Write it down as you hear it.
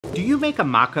Do you make a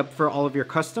mock-up for all of your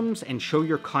customs and show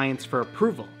your clients for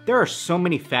approval? There are so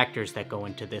many factors that go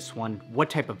into this one. What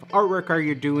type of artwork are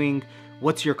you doing?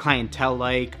 What's your clientele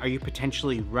like? Are you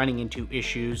potentially running into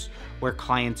issues where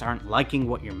clients aren't liking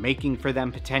what you're making for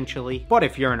them potentially? But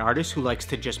if you're an artist who likes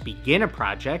to just begin a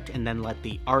project and then let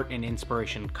the art and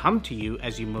inspiration come to you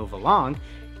as you move along,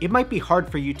 it might be hard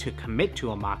for you to commit to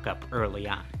a mock-up early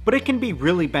on. But it can be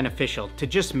really beneficial to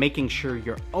just making sure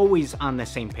you're always on the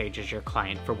same page as your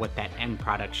client for what that end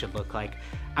product should look like.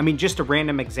 I mean, just a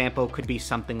random example could be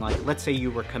something like, let's say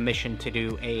you were commissioned to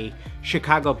do a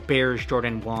Chicago Bears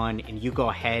Jordan 1 and you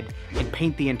go ahead and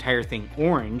paint the entire thing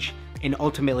orange, and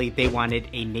ultimately they wanted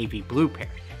a navy blue pair.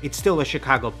 It's still a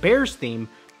Chicago Bears theme,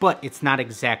 but it's not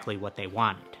exactly what they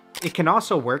wanted. It can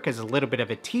also work as a little bit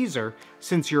of a teaser,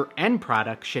 since your end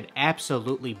product should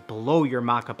absolutely blow your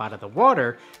mock-up out of the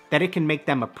water, that it can make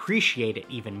them appreciate it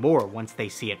even more once they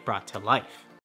see it brought to life.